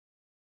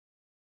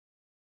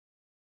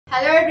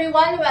Hello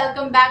everyone,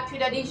 welcome back to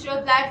the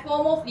digital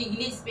platform of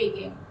Legally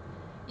Speaking.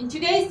 In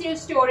today's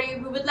news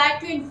story, we would like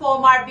to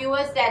inform our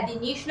viewers that the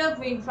National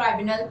Green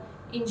Tribunal,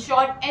 in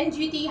short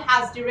NGT,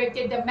 has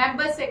directed the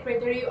Member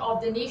Secretary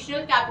of the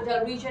National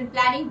Capital Region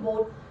Planning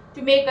Board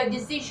to make a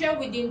decision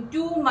within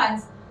 2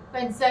 months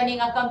concerning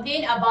a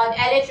complaint about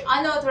alleged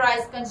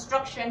unauthorized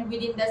construction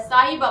within the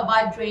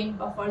Sahibabad drain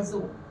buffer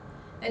zone.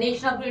 The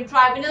National Green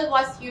Tribunal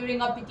was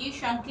hearing a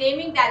petition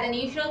claiming that the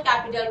National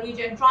Capital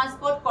Region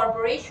Transport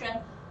Corporation,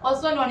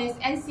 also known as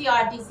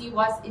NCRTC,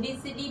 was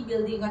illicitly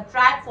building a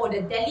track for the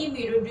Delhi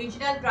Meerut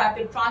Regional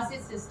Rapid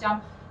Transit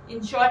System,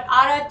 in short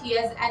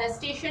RRTS, and a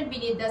station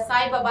beneath the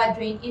Sahibabad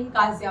drain in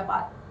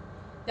Ghaziabad.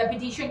 The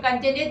petition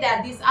contended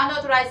that this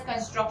unauthorized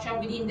construction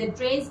within the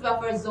drain's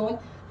buffer zone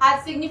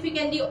had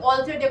significantly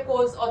altered the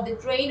course of the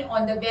drain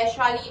on the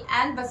Vaishali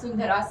and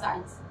Vasundhara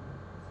sites.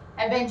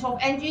 A bench of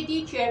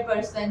NGT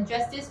Chairperson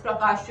Justice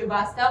Prakash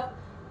Srivastav,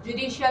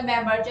 Judicial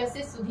Member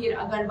Justice Sudhir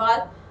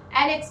Agarwal,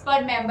 and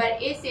expert member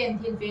A.C.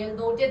 Thilvel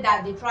noted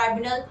that the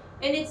tribunal,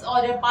 in its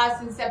order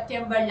passed in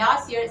September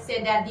last year,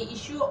 said that the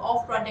issue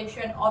of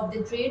protection of the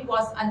drain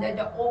was under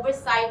the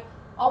oversight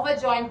of a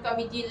joint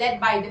committee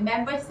led by the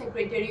Member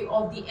Secretary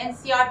of the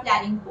NCR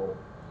Planning Board.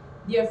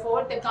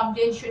 Therefore, the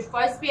complaint should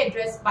first be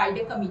addressed by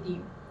the committee.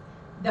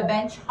 The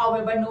bench,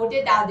 however,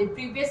 noted that the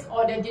previous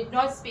order did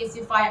not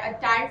specify a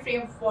time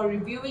frame for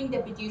reviewing the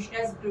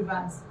petitioner's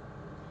grievance.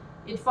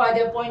 It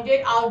further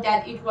pointed out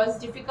that it was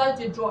difficult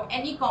to draw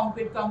any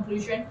concrete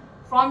conclusion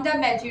from the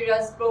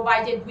materials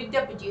provided with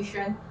the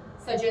petition,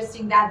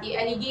 suggesting that the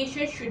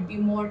allegation should be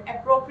more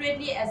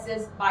appropriately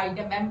assessed by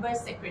the Member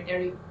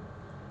Secretary.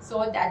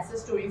 So that's the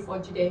story for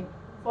today.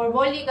 For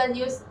more legal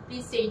news,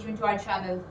 please stay tuned to our channel.